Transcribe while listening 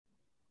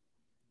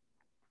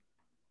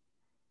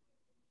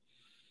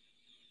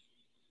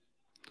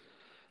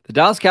The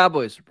Dallas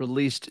Cowboys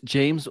released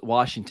James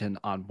Washington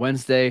on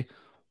Wednesday.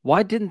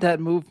 Why didn't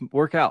that move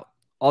work out?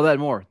 All that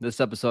and more in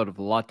this episode of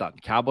the Locked On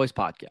Cowboys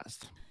podcast.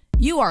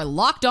 You are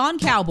Locked On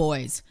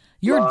Cowboys,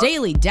 your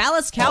daily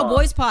Dallas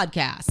Cowboys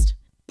podcast.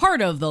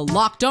 Part of the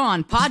Locked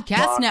On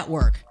Podcast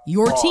Network,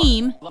 your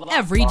team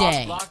every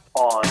day. Locked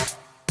on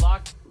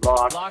Cowboys.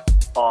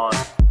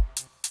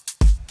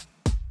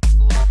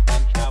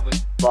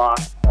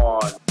 Locked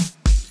on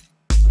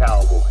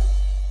Cowboys.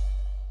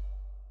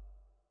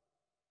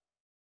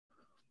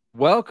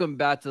 Welcome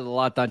back to the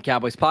Locked On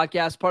Cowboys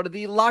podcast, part of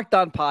the Locked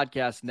On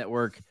Podcast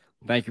Network.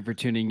 Thank you for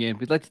tuning in.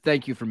 We'd like to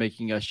thank you for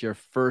making us your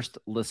first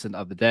listen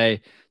of the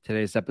day.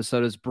 Today's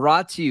episode is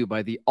brought to you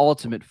by the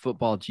Ultimate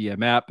Football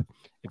GM app.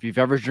 If you've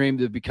ever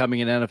dreamed of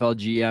becoming an NFL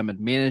GM and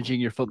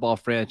managing your football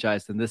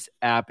franchise, then this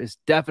app is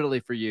definitely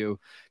for you.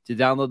 To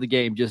download the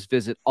game, just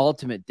visit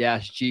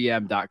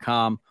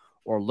ultimate-gm.com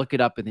or look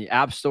it up in the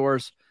app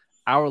stores.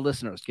 Our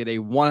listeners get a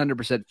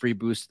 100% free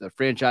boost to their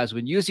franchise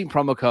when using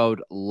promo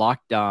code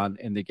LOCKEDON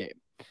in the game.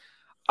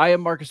 I am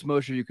Marcus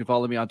Mosher. You can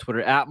follow me on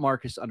Twitter at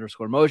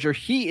Marcus_Mosher.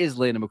 He is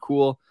Landon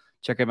McCool.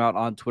 Check him out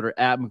on Twitter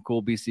at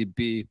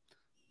McCoolBCB.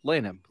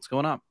 Landon, what's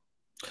going on?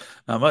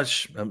 Not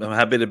much. I'm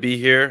happy to be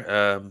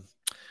here.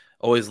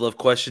 Always love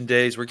question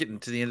days. We're getting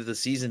to the end of the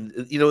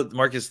season. You know,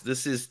 Marcus,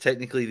 this is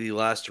technically the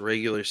last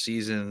regular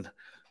season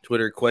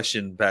Twitter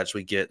question batch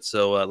we get.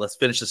 So let's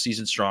finish the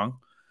season strong.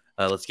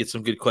 Let's get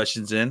some good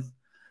questions in,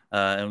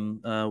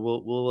 and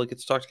we'll get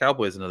to talk to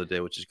Cowboys another day,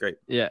 which is great.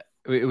 Yeah,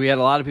 we had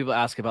a lot of people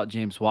ask about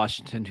James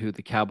Washington, who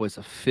the Cowboys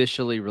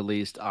officially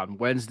released on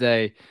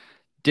Wednesday.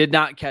 Did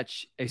not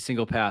catch a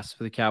single pass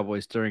for the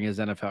Cowboys during his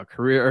NFL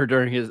career or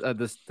during his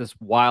this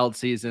wild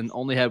season.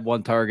 Only had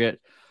one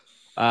target.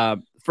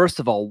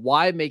 First of all,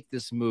 why make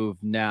this move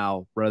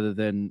now rather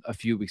than a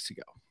few weeks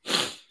ago?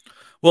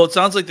 Well, it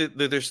sounds like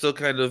they're still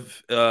kind of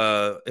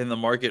in the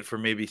market for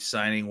maybe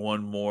signing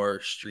one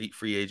more street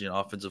free agent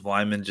offensive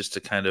lineman just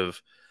to kind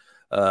of,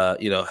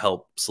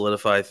 help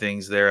solidify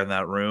things there in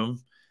that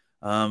room.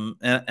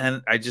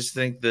 And I just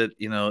think that,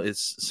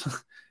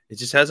 it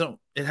just hasn't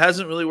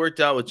really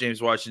worked out with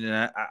James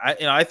Washington.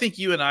 I think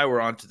you and I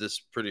were onto this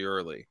pretty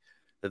early,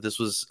 that this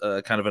was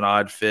kind of an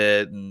odd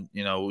fit, and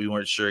we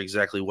weren't sure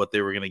exactly what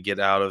they were going to get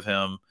out of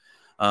him.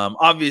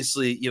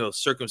 Obviously,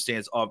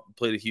 circumstance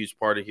played a huge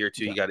part of here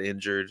too. Yeah. He got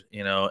injured,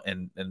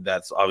 and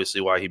that's obviously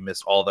why he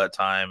missed all that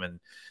time, and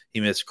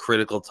he missed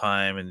critical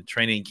time in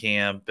training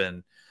camp,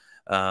 and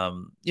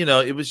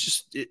it was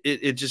just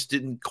it just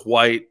didn't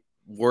quite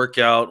work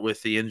out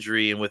with the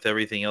injury and with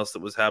everything else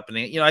that was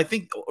happening. I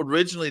think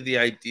originally the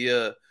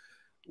idea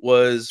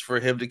was for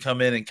him to come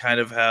in and kind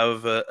of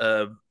have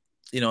a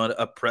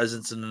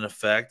presence and an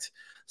effect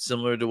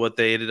similar to what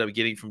they ended up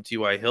getting from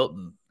T.Y.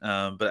 Hilton.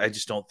 But I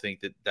just don't think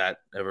that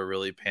ever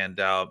really panned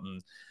out.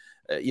 And,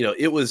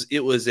 it was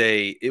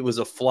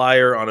a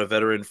flyer on a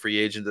veteran free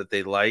agent that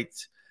they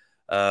liked.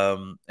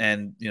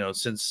 And,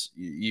 since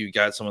you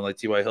got someone like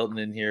T.Y. Hilton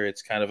in here,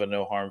 it's kind of a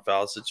no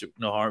foul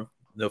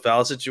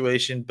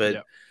situation.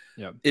 But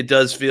it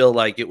does feel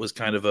like it was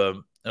kind of a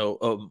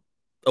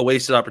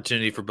wasted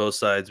opportunity for both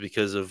sides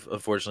because of,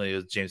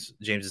 unfortunately,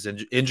 James's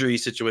injury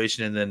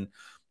situation, and then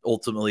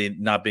ultimately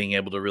not being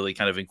able to really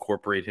kind of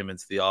incorporate him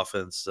into the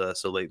offense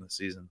so late in the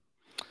season.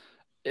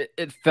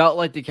 It felt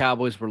like the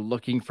Cowboys were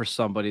looking for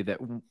somebody that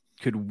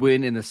could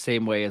win in the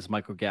same way as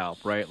Michael Gallup,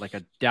 right? Like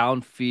a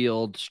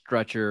downfield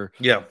stretcher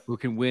who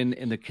can win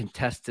in the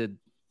contested,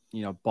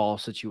 ball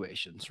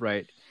situations,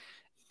 right?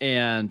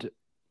 And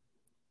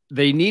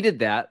they needed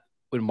that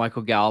when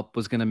Michael Gallup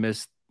was going to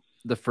miss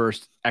the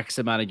first X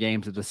amount of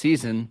games of the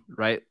season,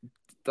 right?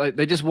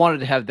 They just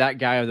wanted to have that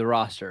guy on the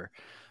roster.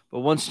 But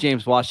once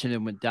James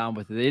Washington went down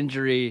with the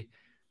injury,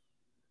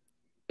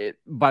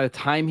 by the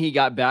time he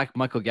got back,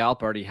 Michael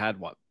Gallup already had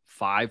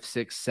 5,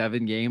 6,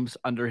 7 games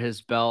under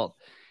his belt.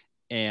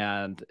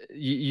 And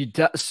you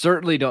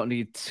certainly don't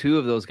need two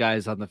of those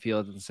guys on the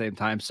field at the same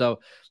time.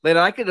 So later,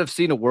 I could have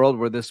seen a world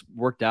where this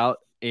worked out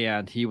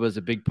and he was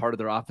a big part of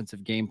their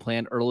offensive game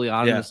plan early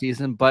on in the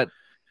season, but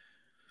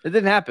it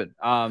didn't happen.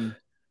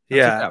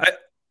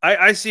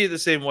 I see it the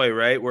same way,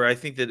 right? Where I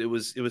think that it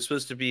was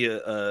supposed to be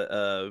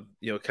a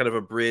kind of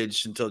a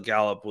bridge until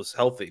Gallup was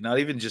healthy, not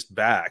even just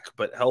back,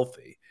 but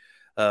healthy.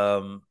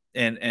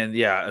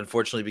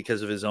 Unfortunately,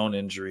 because of his own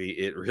injury,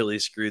 it really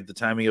screwed the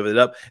timing of it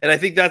up. And I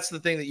think that's the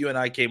thing that you and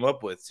I came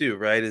up with too,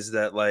 right? Is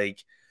that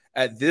like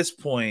at this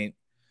point,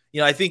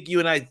 I think you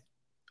and I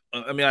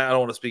mean, I don't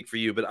want to speak for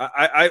you, but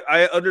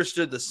I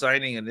understood the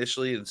signing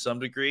initially in some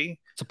degree.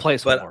 It's a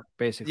placeholder,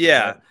 basically.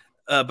 Yeah.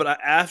 Right? But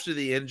after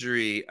the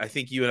injury, I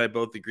think you and I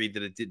both agreed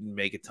that it didn't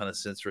make a ton of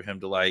sense for him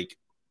to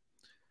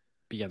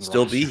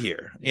still be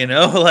here,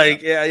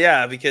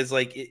 because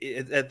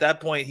at that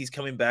point he's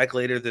coming back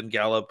later than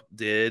Gallup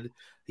did.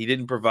 He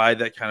didn't provide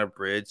that kind of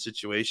bridge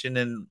situation,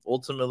 and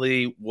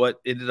ultimately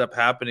what ended up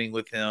happening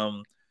with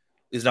him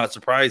is not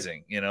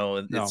surprising,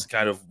 it's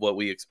kind of what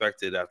we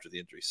expected after the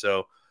injury.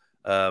 So,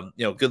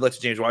 good luck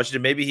to James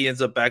Washington. Maybe he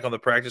ends up back on the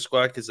practice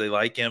squad because they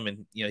like him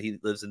and, he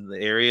lives in the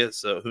area.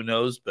 So who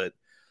knows? But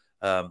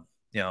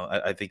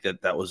I think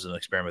that was an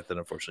experiment that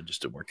unfortunately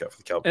just didn't work out for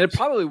the Cowboys. And it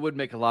probably would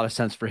make a lot of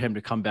sense for him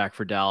to come back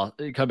to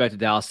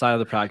Dallas, sign on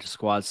the practice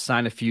squad,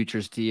 sign a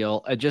futures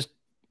deal, and just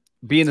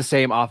be in the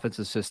same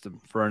offensive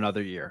system for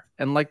another year.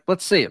 And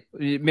let's see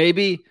it.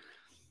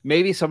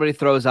 Maybe somebody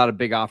throws out a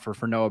big offer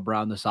for Noah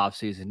Brown this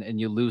offseason and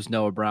you lose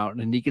Noah Brown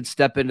and he could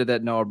step into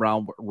that Noah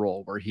Brown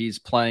role where he's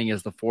playing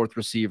as the fourth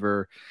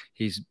receiver.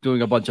 He's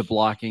doing a bunch of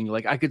blocking.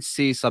 I could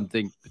see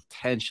something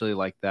potentially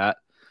like that.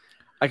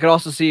 I could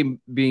also see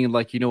him being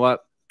like, you know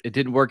what? It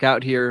didn't work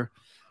out here.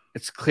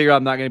 It's clear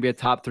I'm not going to be a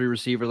top 3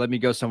 receiver. Let me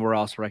go somewhere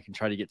else where I can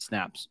try to get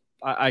snaps.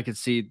 I could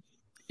see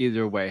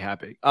either way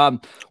happening.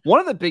 One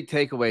of the big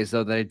takeaways,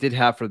 though, that I did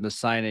have from the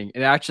signing,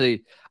 and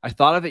actually I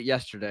thought of it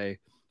yesterday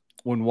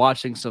when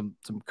watching some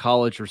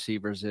college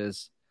receivers,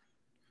 is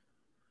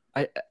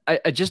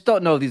I just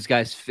don't know if these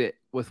guys fit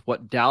with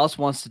what Dallas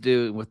wants to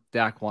do and what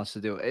Dak wants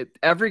to do.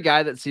 Every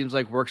guy that seems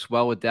like works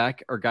well with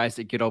Dak are guys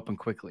that get open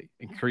quickly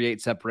and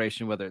create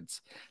separation, whether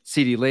it's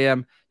CeeDee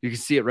Lamb. You can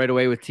see it right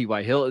away with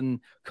T.Y. Hilton.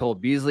 Cole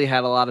Beasley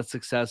had a lot of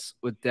success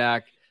with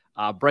Dak.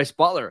 Bryce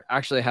Butler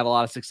actually had a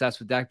lot of success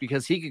with Dak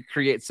because he could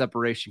create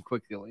separation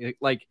quickly.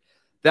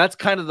 That's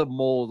kind of the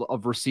mold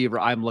of receiver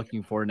I'm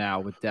looking for now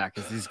with Dak,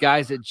 is these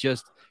guys that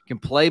just can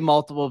play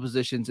multiple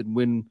positions and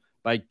win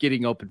by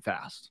getting open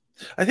fast.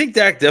 I think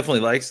Dak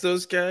definitely likes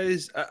those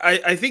guys.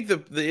 I think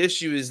the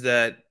issue is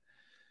that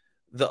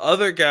the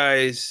other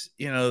guys,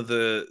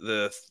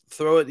 the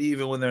throw it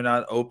even when they're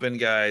not open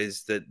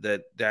guys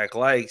that Dak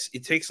likes,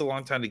 it takes a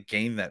long time to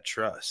gain that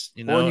trust.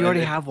 Well, you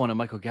already have one in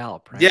Michael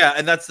Gallup, right? Yeah,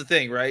 and that's the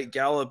thing, right?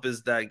 Gallup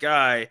is that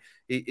guy,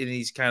 and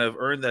he's kind of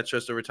earned that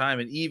trust over time.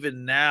 And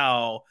even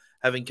now,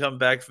 having come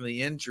back from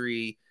the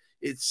injury,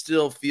 it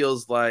still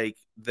feels like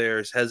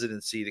there's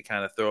hesitancy to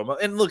kind of throw him up.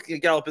 And look,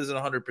 Gallup isn't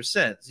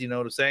 100%, you know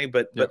what I'm saying?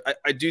 But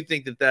I do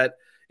think that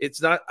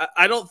it's not –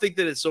 I don't think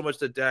that it's so much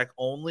that Dak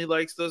only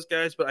likes those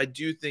guys, but I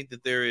do think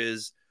that there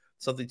is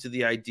something to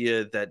the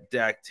idea that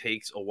Dak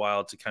takes a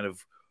while to kind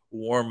of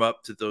warm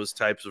up to those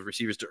types of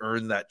receivers, to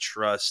earn that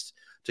trust,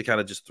 to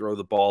kind of just throw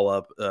the ball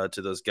up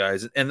to those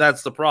guys. And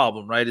that's the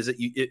problem, right, is that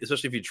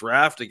especially if you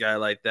draft a guy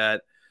like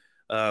that,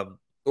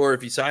 or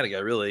if you sign a guy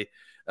really –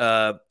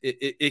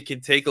 it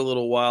can take a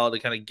little while to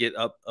kind of get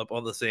up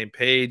on the same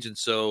page, and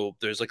so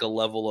there's a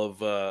level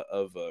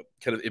of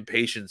kind of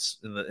impatience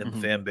in the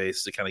fan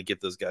base to kind of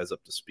get those guys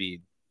up to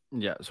speed.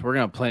 Yeah, so we're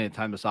gonna have plenty of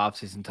time this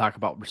offseason talk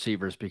about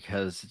receivers,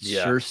 because it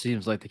sure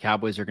seems like the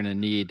Cowboys are gonna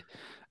need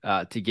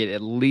to get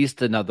at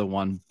least another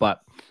one.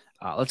 But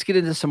let's get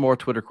into some more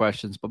Twitter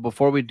questions. But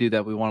before we do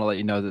that, we want to let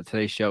you know that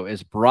today's show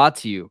is brought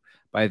to you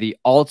by the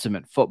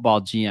Ultimate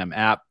Football GM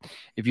app.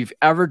 If you've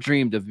ever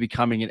dreamed of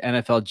becoming an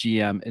NFL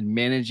GM and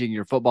managing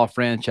your football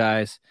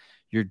franchise,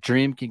 your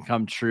dream can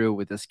come true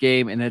with this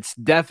game, and it's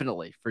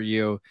definitely for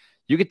you.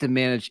 You get to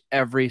manage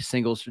every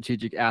single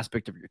strategic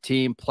aspect of your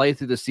team, play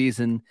through the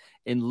season,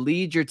 and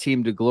lead your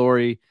team to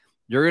glory.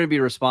 You're going to be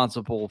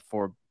responsible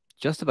for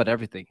just about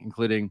everything,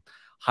 including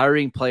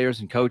hiring players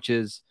and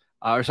coaches,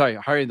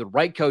 hiring the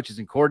right coaches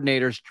and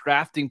coordinators,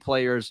 drafting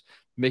players,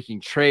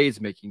 making trades,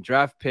 making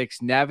draft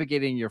picks,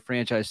 navigating your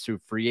franchise through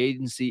free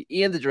agency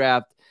and the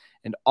draft,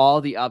 and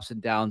all the ups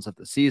and downs of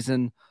the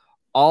season.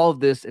 All of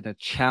this in a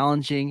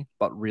challenging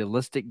but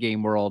realistic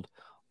game world.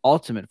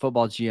 Ultimate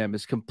Football GM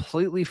is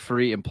completely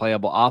free and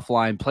playable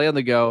offline. Play on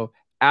the go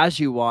as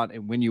you want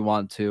and when you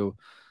want to.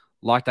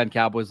 Locked On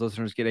Cowboys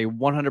listeners get a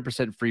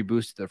 100% free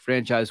boost to their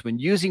franchise when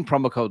using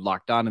promo code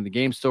Locked On in the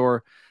game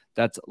store.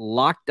 That's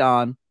Locked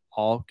On,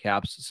 all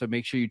caps. So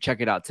make sure you check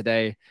it out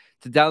today.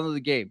 To download the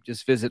game,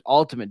 just visit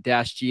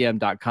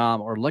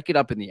ultimate-gm.com or look it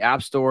up in the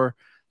App Store.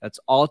 That's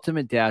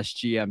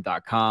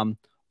ultimate-gm.com.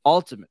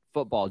 Ultimate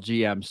Football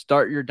GM.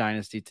 Start your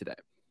dynasty today.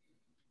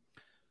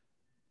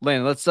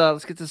 Landon, let's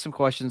get to some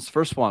questions.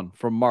 First one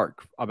from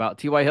Mark about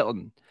T.Y.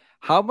 Hilton.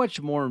 How much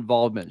more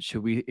involvement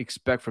should we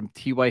expect from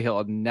T.Y.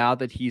 Hilton now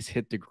that he's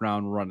hit the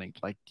ground running?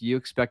 Do you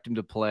expect him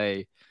to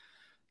play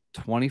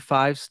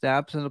 25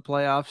 snaps in the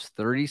playoffs,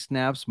 30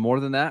 snaps, more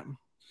than that?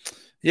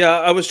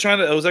 Yeah,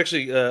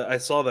 I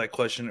saw that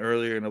question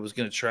earlier, and I was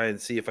going to try and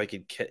see if I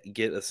could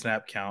get a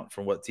snap count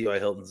from what T.Y.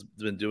 Hilton's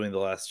been doing the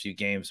last few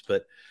games,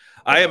 but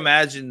I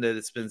imagine that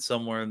it's been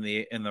somewhere in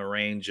the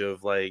range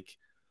of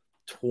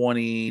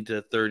 20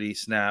 to 30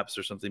 snaps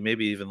or something,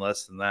 maybe even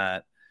less than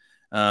that.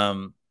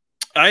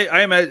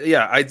 I imagine,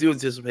 I do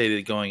anticipate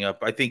it going up.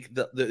 I think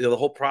the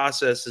whole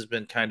process has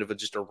been kind of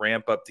just a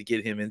ramp up to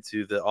get him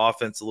into the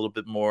offense a little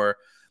bit more.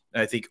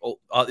 And I think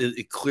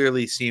it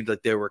clearly seemed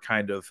like they were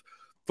kind of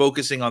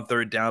focusing on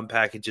third down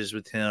packages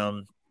with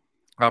him,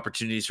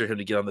 opportunities for him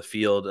to get on the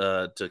field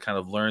to kind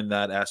of learn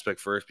that aspect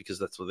first, because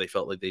that's what they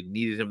felt like they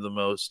needed him the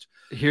most.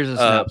 Here's a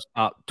snaps: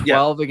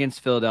 12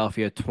 against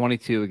Philadelphia,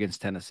 22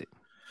 against Tennessee.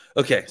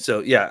 Okay,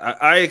 so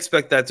I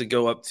expect that to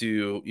go up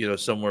to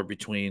somewhere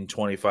between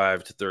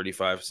 25 to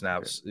 35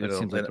 snaps. That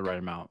seems like the right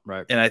amount,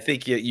 right? And I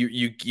think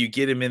you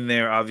get him in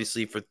there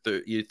obviously for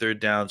your third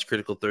downs,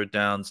 critical third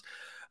downs,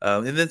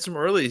 and then some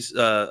early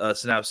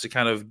snaps to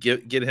kind of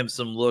get him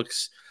some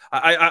looks.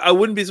 I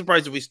wouldn't be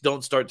surprised if we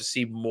don't start to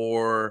see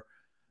more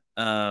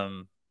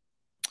going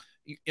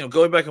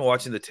back and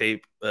watching the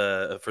tape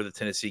for the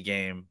Tennessee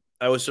game,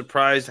 I was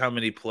surprised how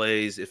many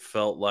plays it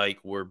felt like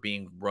were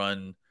being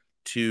run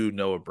to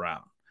Noah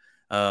Brown.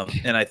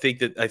 And I think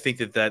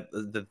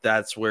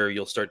that's where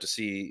you'll start to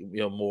see,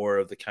 more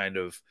of the kind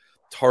of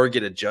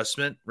target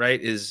adjustment,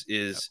 right?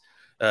 James,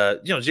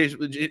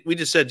 we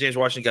just said James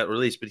Washington got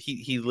released, but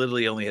he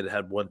literally only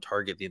had one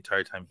target the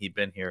entire time he'd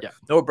been here. Yeah.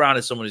 Noah Brown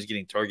is someone who's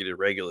getting targeted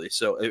regularly.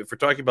 So if we're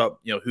talking about,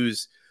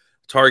 whose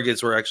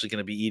targets we're actually going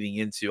to be eating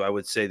into, I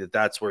would say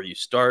that's where you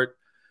start.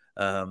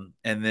 And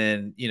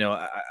then,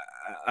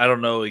 I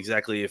don't know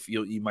exactly if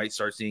you might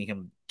start seeing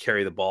him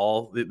carry the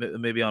ball,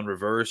 maybe on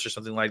reverse or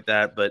something like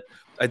that. But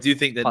I do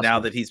think that now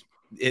that he's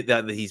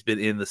been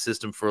in the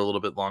system for a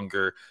little bit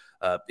longer,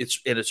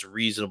 it's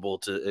reasonable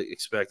to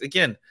expect.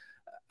 Again,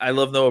 I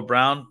love Noah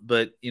Brown,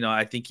 but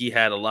I think he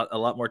had a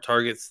lot more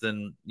targets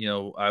than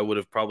I would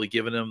have probably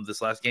given him this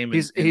last game.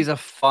 He's a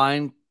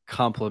fine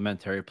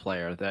complementary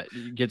player that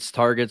gets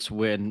targets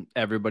when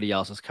everybody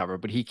else is covered,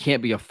 but he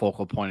can't be a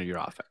focal point of your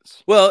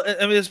offense. Well,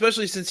 I mean,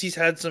 especially since he's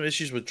had some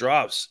issues with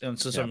drops and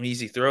some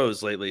easy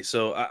throws lately.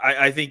 So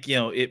I think,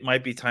 it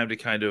might be time to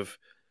kind of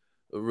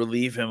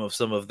relieve him of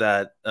some of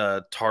that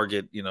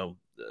target,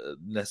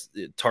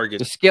 target.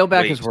 To scale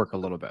back his work a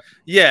little bit.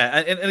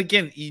 Yeah. And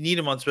again, you need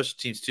him on special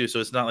teams too. So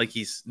it's not like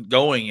he's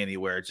going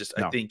anywhere.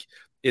 I think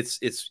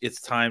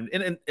it's time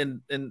and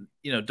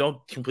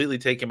don't completely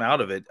take him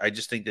out of it. I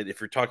just think that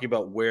if you're talking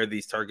about where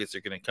these targets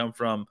are going to come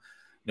from,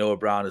 Noah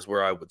Brown is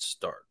where I would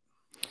start.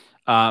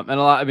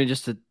 And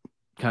just to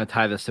kind of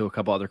tie this to a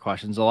couple other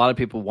questions, a lot of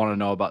people want to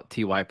know about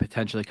TY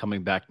potentially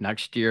coming back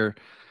next year.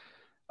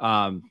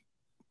 I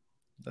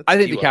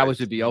think the Cowboys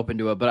would be open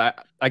to it,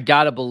 but I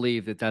gotta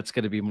believe that's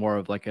going to be more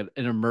of like an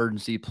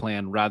emergency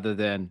plan rather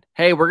than,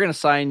 hey, we're going to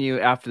sign you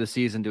after the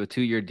season to a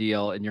 2-year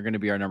deal and you're going to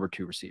be our number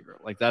 2 receiver.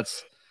 Like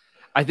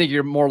I think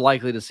you're more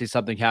likely to see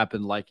something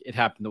happen like it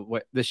happened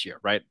this year,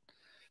 right?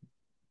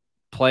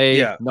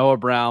 Play Noah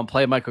Brown,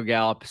 play Michael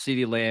Gallup,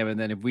 CeeDee Lamb, and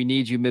then if we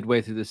need you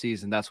midway through the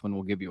season, that's when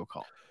we'll give you a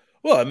call.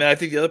 Well, I mean, I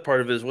think the other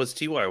part of it is what's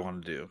TY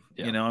want to do.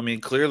 Yeah. I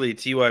mean, clearly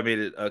TY made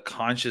it a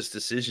conscious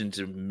decision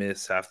to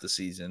miss half the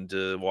season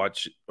to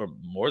watch, or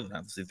more than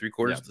half the season,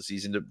 3/4 of the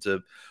season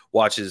to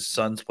watch his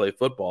sons play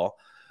football.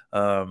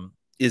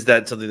 Is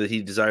that something that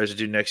he desires to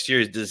do next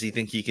year? Does he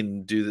think he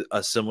can do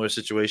a similar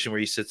situation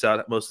where he sits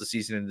out most of the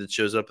season and then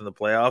shows up in the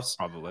playoffs?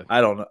 Probably. I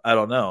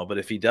don't know. But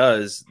if he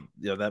does,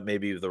 that may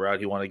be the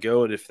route he want to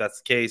go. And if that's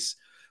the case,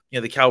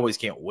 the Cowboys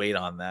can't wait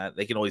on that.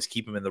 They can always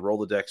keep him in the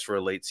Rolodex for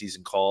a late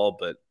season call,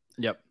 but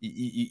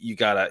you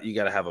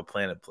gotta have a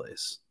plan in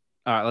place.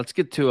 All right, let's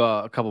get to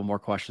a couple more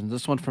questions.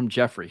 This one from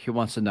Jeffrey, who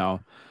wants to know,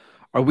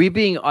 are we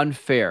being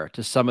unfair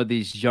to some of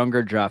these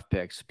younger draft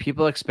picks?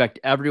 People expect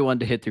everyone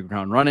to hit the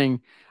ground running.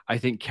 I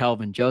think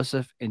Kelvin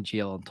Joseph and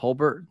Jalen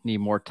Tolbert need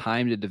more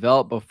time to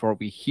develop before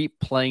we heap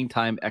playing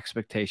time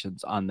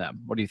expectations on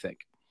them. What do you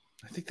think?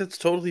 I think that's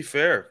totally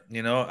fair.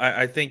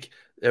 I think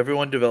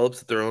everyone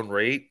develops at their own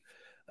rate.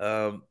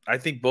 I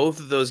think both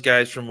of those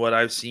guys, from what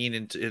I've seen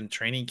in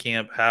training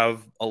camp,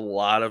 have a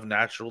lot of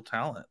natural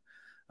talent.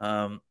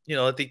 I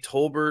think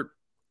Tolbert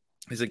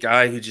is a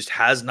guy who just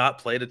has not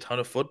played a ton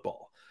of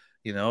football.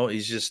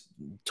 He's just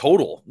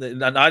total,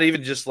 not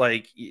even just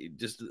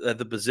at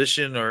the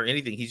position or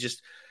anything.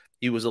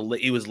 He was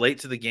late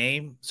to the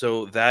game,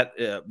 so that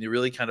it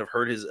really kind of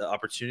hurt his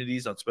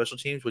opportunities on special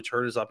teams, which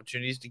hurt his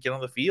opportunities to get on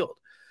the field.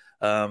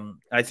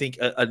 I think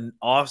an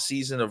off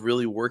season of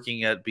really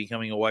working at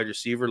becoming a wide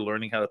receiver,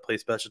 learning how to play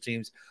special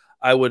teams,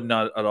 I would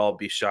not at all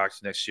be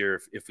shocked next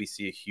year if we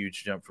see a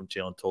huge jump from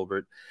Jalen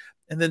Tolbert.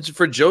 And then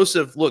for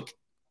Joseph, look,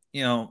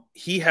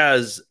 he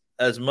has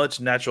as much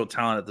natural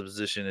talent at the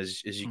position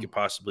as you could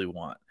possibly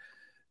want.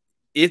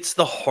 It's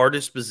the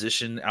hardest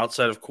position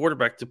outside of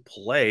quarterback to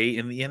play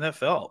in the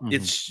NFL. Mm-hmm.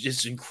 It's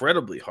just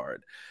incredibly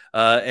hard.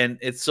 And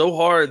it's so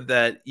hard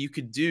that you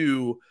could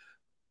do,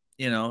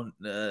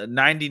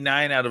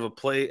 99 out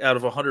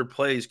of 100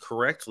 plays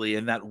correctly.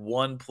 And that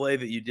one play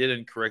that you did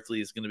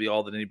incorrectly is going to be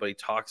all that anybody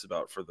talks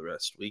about for the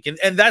rest of the week.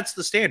 And that's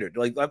the standard.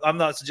 Like, I'm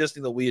not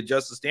suggesting that we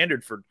adjust the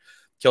standard for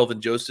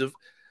Kelvin Joseph.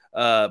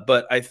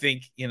 But I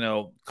think,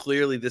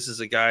 clearly this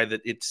is a guy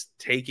that it's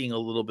taking a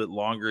little bit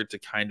longer to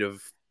kind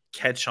of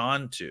catch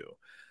on to.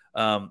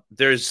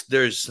 There's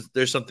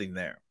something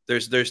there.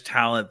 There's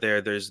talent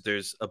there.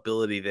 There's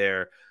ability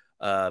there.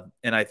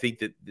 And I think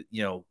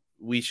that,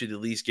 we should at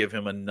least give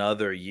him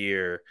another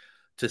year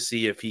to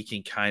see if he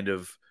can kind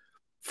of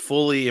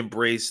fully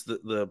embrace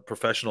the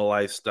professional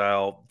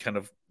lifestyle, kind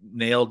of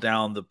nail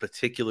down the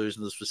particulars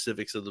and the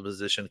specifics of the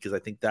position, because I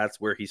think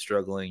that's where he's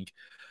struggling.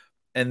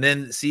 And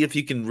then see if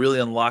he can really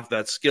unlock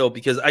that skill,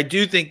 because I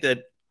do think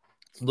that,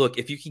 look,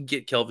 if you can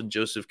get Kelvin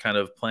Joseph kind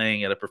of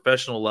playing at a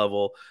professional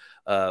level,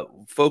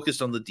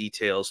 focused on the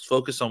details,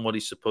 focused on what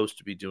he's supposed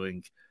to be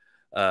doing,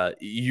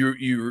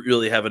 you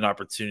really have an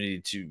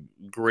opportunity to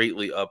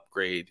greatly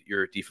upgrade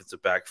your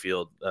defensive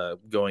backfield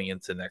going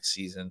into next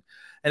season.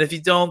 And if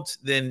you don't,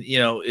 then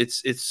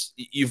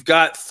you've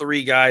got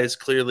 3 guys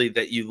clearly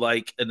that you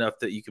like enough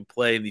that you can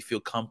play and you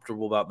feel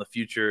comfortable about in the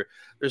future.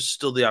 There's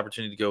still the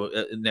opportunity to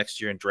go next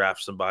year and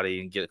draft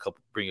somebody and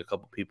bring a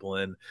couple people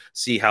in,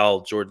 see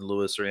how Jordan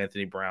Lewis or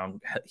Anthony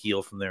Brown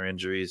heal from their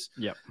injuries.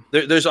 Yep.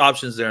 There's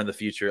options there in the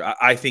future.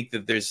 I think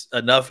that there's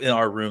enough in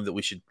our room that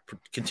we should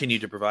continue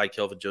to provide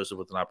Kelvin Joseph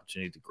with an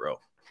opportunity to grow.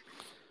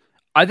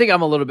 I think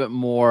I'm a little bit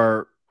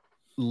more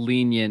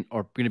lenient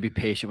or going to be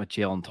patient with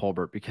Jalen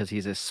Tolbert because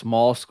he's a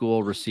small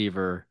school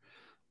receiver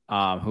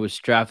who was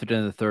drafted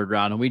in the 3rd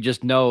round. And we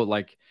just know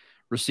like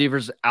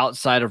receivers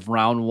outside of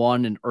round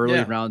 1 and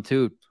early round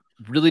 2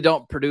 really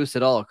don't produce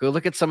at all. Go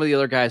look at some of the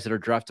other guys that are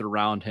drafted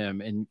around him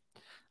and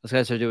those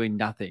guys are doing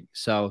nothing.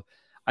 So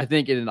I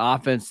think in an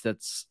offense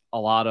that's a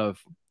lot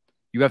of,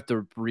 you have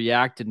to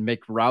react and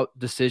make route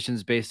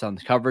decisions based on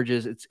the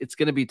coverages. It's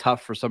going to be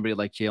tough for somebody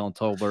like Jalen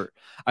Tolbert.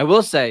 I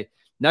will say,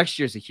 next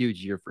year's a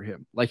huge year for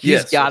him. Like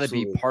he's got to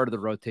be part of the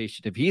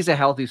rotation. If he's a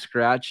healthy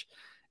scratch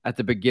at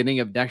the beginning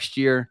of next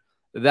year,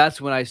 that's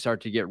when I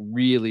start to get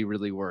really,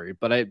 really worried.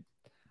 But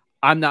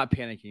I'm not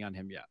panicking on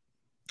him yet.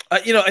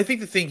 I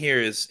think the thing here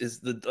is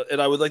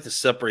and I would like to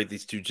separate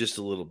these two just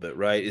a little bit,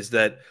 right? Is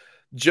that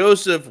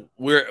Joseph,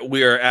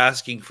 we are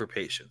asking for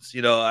patience,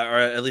 or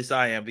at least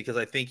I am, because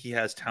I think he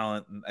has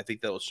talent and I think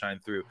that will shine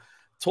through.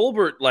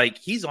 Tolbert, like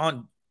he's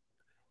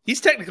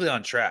technically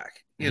on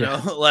track.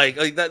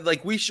 Like that,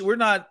 like we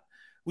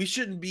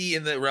shouldn't be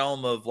in the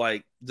realm of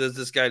like, does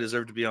this guy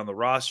deserve to be on the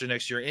roster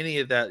next year? Any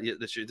of that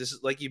this year. This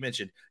is, like you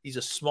mentioned, he's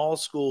a small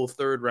school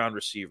 3rd round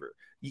receiver.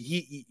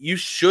 You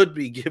should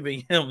be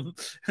giving him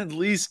at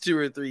least 2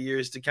 or 3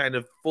 years to kind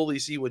of fully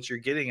see what you're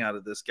getting out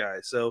of this guy.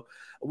 So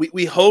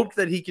we hope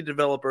that he can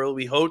develop early.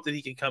 We hope that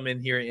he can come in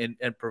here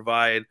and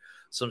provide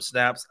some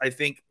snaps. I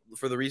think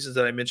for the reasons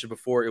that I mentioned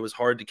before, it was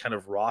hard to kind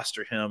of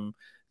roster him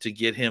to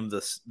get him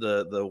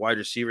the wide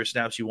receiver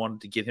snaps. You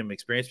wanted to get him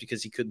experience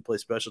because he couldn't play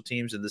special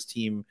teams, and this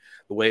team,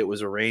 the way it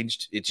was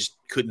arranged, it just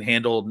couldn't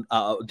handle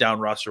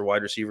down roster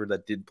wide receiver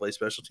that did play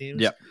special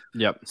teams.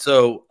 Yep.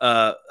 So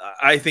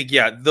I think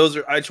those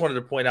are. I just wanted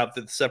to point out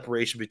that the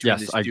separation between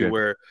these two,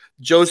 where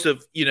Joseph,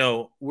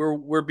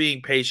 we're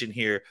being patient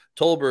here.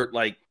 Tolbert,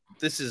 like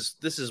this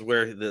is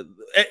where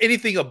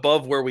anything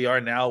above where we are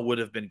now would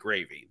have been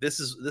gravy. This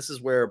is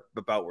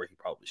about where he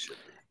probably should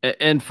be.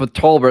 And for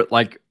Tolbert,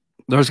 like,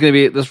 there's going to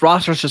be, this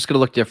roster is just going to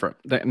look different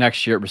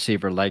next year at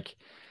receiver. Like,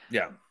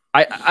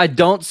 I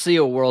don't see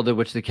a world in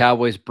which the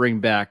Cowboys bring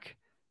back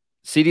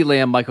CeeDee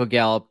Lamb, Michael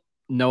Gallup,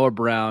 Noah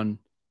Brown,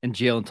 and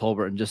Jalen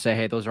Tolbert and just say,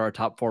 hey, those are our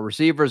top 4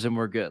 receivers and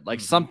we're good.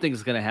 Like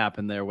something's going to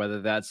happen there, whether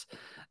that's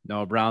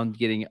Noah Brown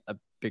getting a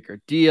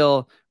bigger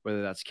deal,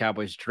 whether that's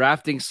Cowboys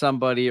drafting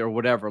somebody or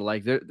whatever.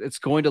 Like it's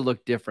going to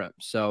look different.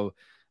 So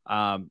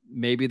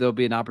maybe there'll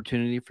be an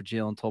opportunity for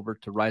Jalen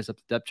Tolbert to rise up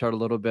the depth chart a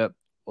little bit.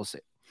 We'll see.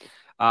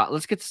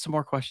 Let's get to some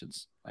more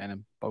questions,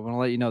 Landon. But I want to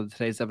let you know that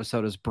today's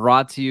episode is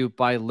brought to you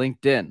by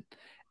LinkedIn.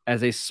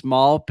 As a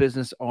small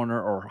business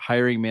owner or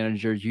hiring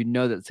manager, you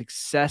know that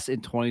success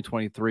in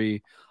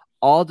 2023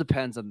 all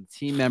depends on the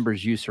team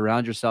members you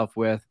surround yourself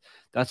with.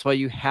 That's why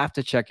you have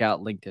to check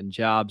out LinkedIn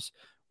Jobs.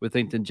 With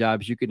LinkedIn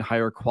Jobs, you can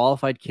hire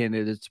qualified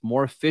candidates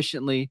more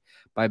efficiently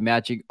by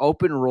matching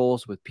open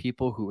roles with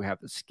people who have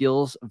the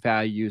skills,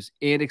 values,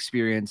 and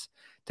experience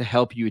to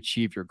help you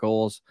achieve your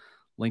goals.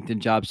 LinkedIn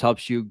Jobs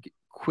helps you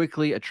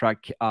quickly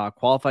attract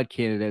qualified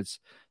candidates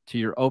to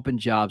your open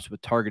jobs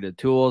with targeted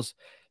tools.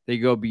 They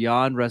go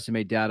beyond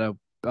resume data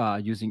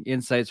using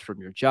insights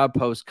from your job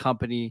post,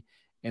 company,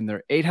 and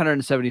their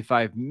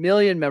 875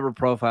 million member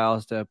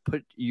profiles to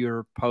put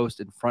your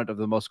post in front of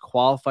the most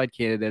qualified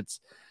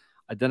candidates.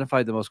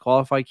 Identify the most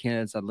qualified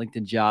candidates on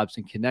LinkedIn Jobs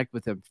and connect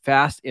with them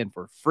fast and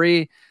for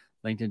free.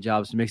 LinkedIn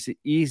Jobs makes it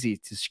easy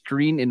to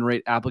screen and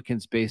rate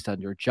applicants based on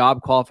your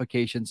job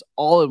qualifications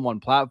all in one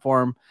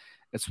platform.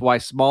 It's why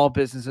small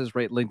businesses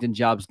rate LinkedIn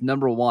Jobs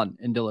 #1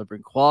 in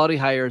delivering quality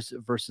hires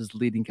versus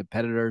leading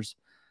competitors.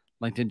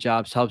 LinkedIn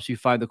Jobs helps you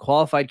find the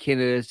qualified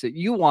candidates that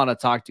you want to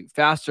talk to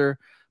faster.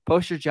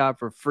 Post your job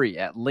for free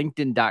at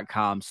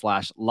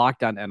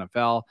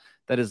linkedin.com/LockedOnNFL.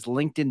 That is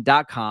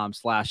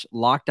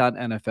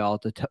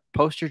linkedin.com/LockedOnNFL to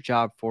post your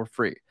job for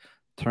free.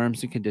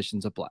 Terms and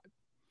conditions apply.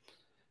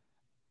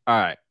 All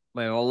right.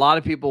 A lot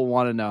of people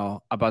want to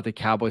know about the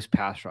Cowboys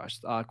pass rush.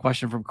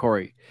 Question from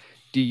Corey.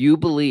 Do you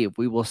believe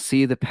we will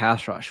see the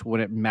pass rush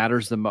when it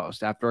matters the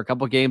most? After a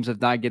couple of games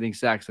of not getting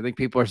sacks, I think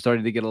people are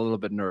starting to get a little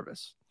bit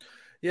nervous.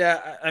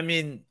 Yeah, I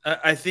mean,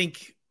 I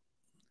think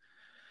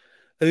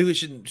we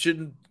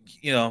shouldn't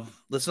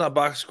let's not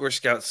box score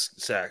scout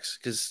sacks,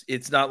 because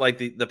it's not like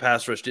the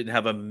pass rush didn't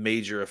have a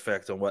major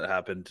effect on what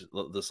happened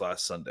this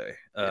last Sunday.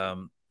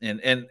 And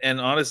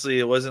honestly,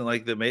 it wasn't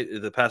like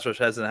the pass rush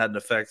hasn't had an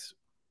effect,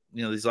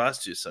 these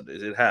last 2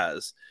 Sundays. It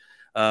has.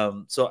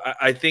 So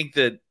I think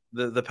that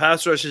the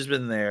pass rush has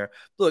been there.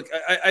 Look,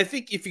 I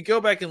think if you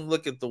go back and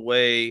look at the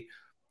way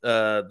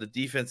the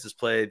defense has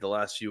played the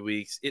last few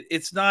weeks,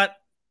 it's not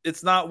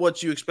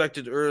what you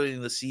expected early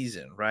in the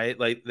season, right?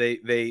 Like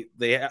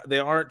they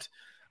aren't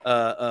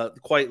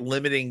quite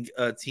limiting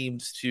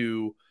teams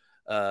to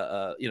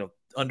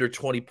under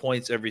 20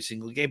 points every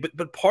single game.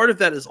 But part of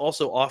that is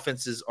also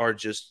offenses are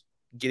just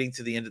getting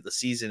to the end of the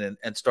season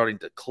and starting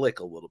to click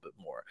a little bit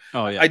more.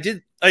 Oh yeah. I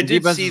did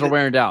defenses see are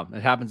wearing down.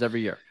 It happens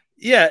every year.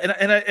 Yeah.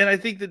 And I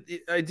think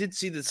that I did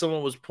see that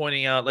someone was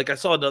pointing out, like I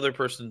saw another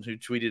person who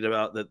tweeted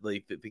about that,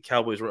 like the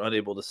Cowboys were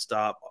unable to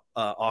stop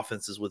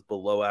offenses with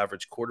below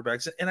average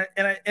quarterbacks. And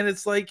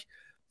it's like,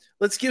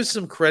 let's give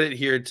some credit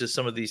here to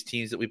some of these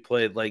teams that we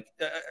played. Like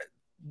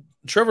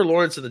Trevor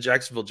Lawrence and the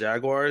Jacksonville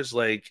Jaguars,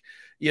 like,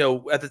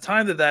 at the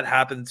time that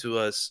happened to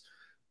us,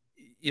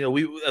 there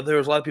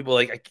was a lot of people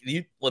like,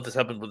 you let this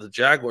happen with the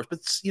Jaguars, but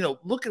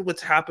look at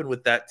what's happened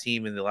with that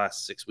team in the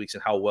last 6 weeks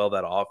and how well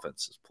that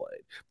offense has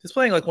played. It's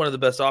playing like one of the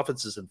best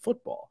offenses in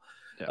football.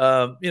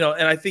 Yeah.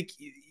 And I think,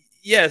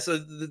 so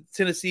the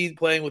Tennessee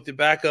playing with the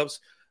backups,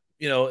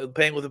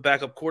 playing with a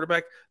backup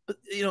quarterback, but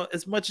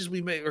as much as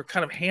we are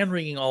kind of hand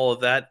wringing all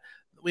of that,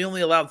 we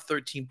only allowed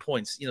 13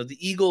 points. The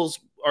Eagles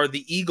are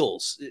the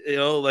Eagles,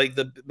 like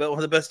one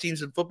of the best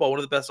teams in football, one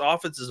of the best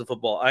offenses in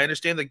football. I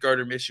understand that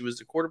Gardner Minshew was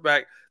the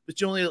quarterback, but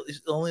you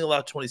only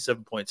allowed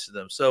 27 points to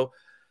them. So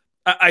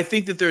I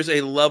think that there's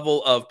a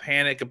level of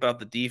panic about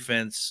the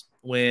defense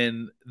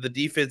when the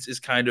defense is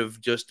kind of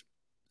just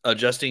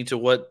adjusting to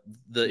what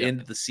the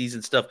end of the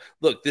season stuff.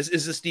 Look, this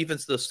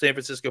defense, the San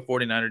Francisco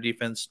 49er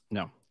defense?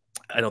 No.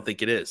 I don't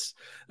think it is.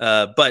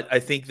 But I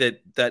think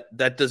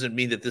that doesn't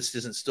mean that this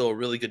isn't still a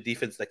really good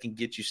defense that can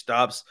get you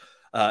stops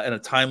in a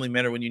timely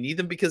manner when you need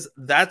them, because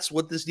that's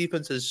what this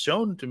defense has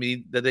shown to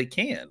me that they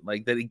can,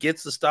 like that it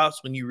gets the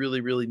stops when you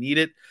really, really need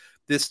it.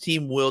 This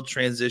team will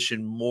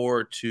transition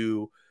more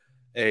to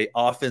a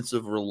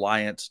offensive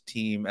reliant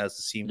team as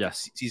the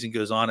season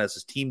goes on. As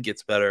this team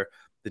gets better,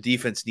 the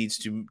defense needs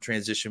to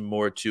transition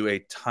more to a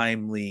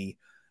timely,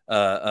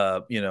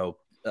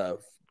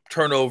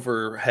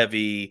 turnover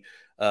heavy,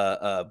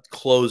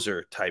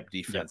 closer type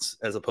defense,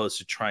 as opposed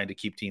to trying to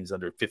keep teams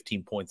under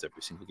 15 points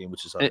every single game,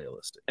 which is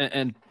unrealistic.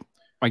 And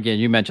again,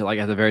 you mentioned like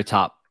at the very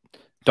top,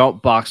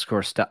 don't box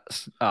score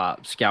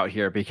scout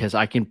here, because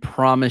I can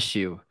promise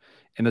you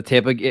in the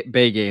Tampa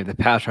Bay game, the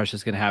pass rush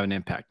is going to have an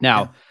impact.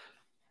 Now,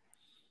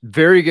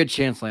 very good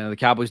chance, Landon, the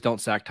Cowboys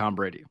don't sack Tom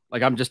Brady.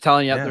 Like I'm just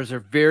telling you, there's a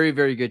very,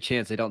 very good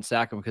chance they don't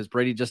sack him, because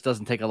Brady just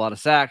doesn't take a lot of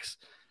sacks.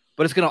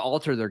 But it's going to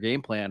alter their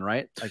game plan,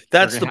 right? Like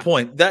that's the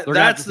point.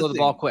 That's the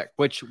ball quick,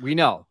 which we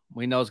know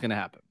is going to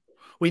happen.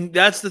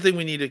 That's the thing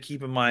we need to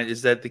keep in mind,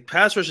 is that the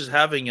pass rush is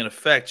having an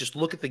effect. Just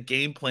look at the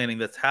game planning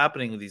that's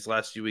happening in these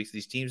last few weeks.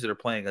 These teams that are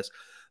playing us,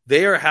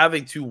 they are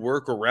having to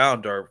work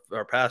around our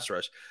pass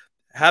rush.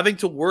 Having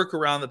to work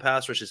around the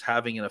pass rush is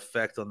having an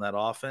effect on that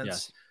offense.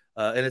 Yes.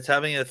 And it's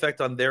having an effect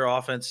on their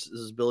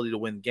offense's ability to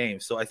win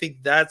games. So I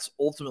think that's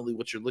ultimately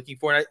what you're looking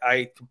for. And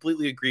I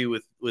completely agree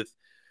with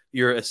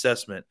your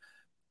assessment.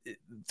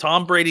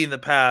 Tom Brady in the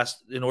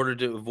past, in order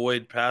to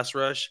avoid pass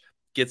rush,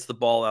 gets the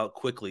ball out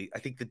quickly. I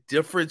think the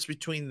difference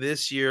between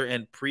this year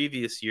and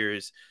previous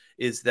years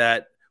is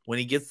that when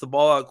he gets the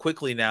ball out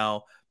quickly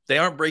now, they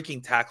aren't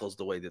breaking tackles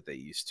the way that they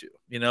used to,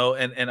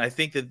 and I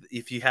think that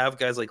if you have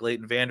guys like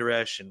Leighton Vander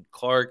Esch and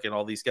Clark and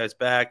all these guys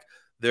back,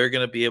 they're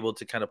going to be able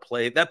to kind of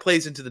play. That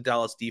plays into the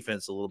Dallas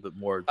defense a little bit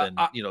more than,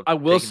 I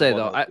will say,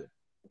 though,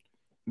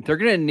 they're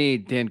going to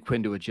need Dan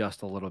Quinn to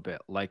adjust a little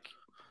bit. Like,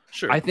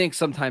 sure, I think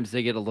sometimes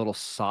they get a little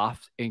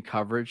soft in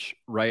coverage,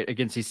 right,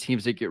 against these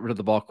teams that get rid of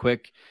the ball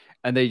quick,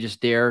 and they just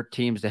dare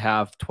teams to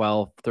have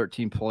 12,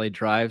 13 play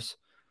drives.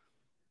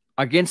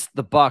 Against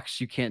the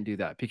Bucs, you can't do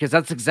that, because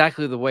that's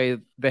exactly the way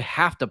they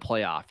have to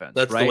play offense.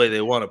 That's right? The way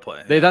they want to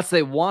play.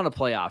 They want to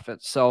play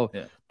offense. So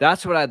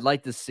that's what I'd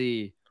like to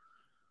see.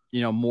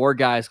 More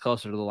guys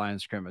closer to the line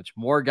of scrimmage,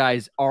 more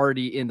guys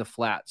already in the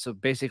flat. So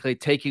basically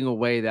taking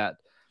away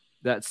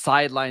that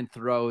sideline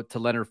throw to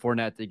Leonard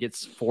Fournette that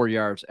gets 4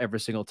 yards every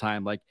single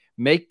time. Like,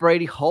 make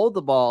Brady hold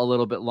the ball a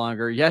little bit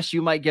longer. Yes,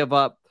 you might give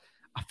up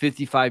a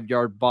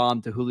 55-yard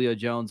bomb to Julio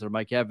Jones or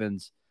Mike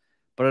Evans,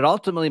 but it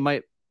ultimately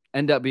might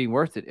end up being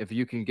worth it if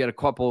you can get a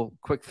couple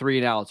quick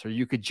 3-and-outs, or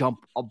you could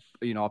jump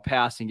a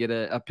pass and get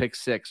a pick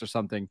six or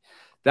something.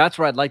 That's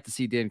where I'd like to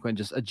see Dan Quinn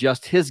just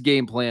adjust his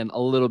game plan a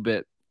little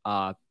bit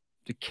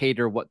to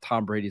cater what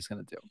Tom Brady's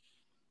going to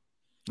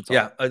do.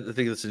 I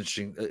think that's an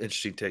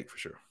interesting take for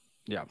sure.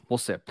 Yeah, we'll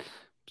see.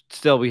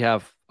 Still, we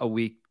have a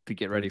week to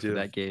get ready for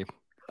that game,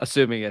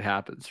 assuming it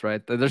happens,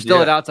 right? There's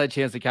still an outside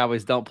chance the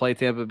Cowboys don't play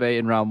Tampa Bay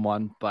in round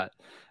one, but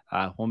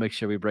we'll make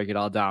sure we break it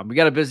all down. We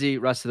got a busy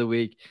rest of the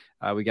week.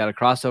 We got a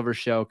crossover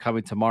show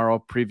coming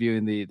tomorrow,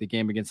 previewing the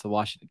game against the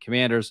Washington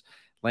Commanders.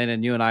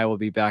 Landon, you and I will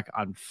be back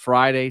on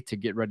Friday to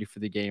get ready for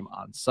the game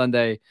on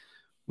Sunday.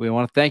 We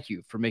want to thank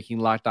you for making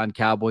Locked On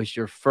Cowboys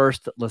your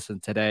first listen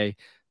today.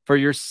 For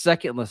your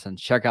second listen,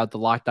 check out the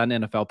Locked On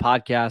NFL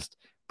podcast,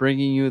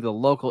 bringing you the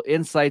local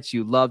insights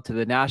you love to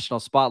the national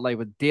spotlight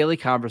with daily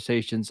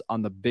conversations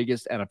on the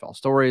biggest NFL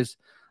stories.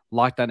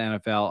 Locked On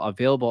NFL,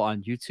 available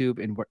on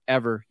YouTube and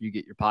wherever you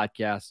get your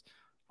podcasts.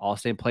 All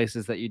same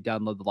places that you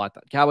download the Locked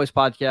On Cowboys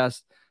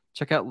podcast.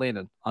 Check out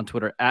Landon on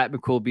Twitter at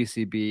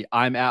McCoolBCB.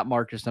 I'm at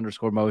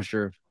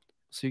Marcus_Mosher.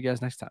 See you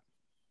guys next time.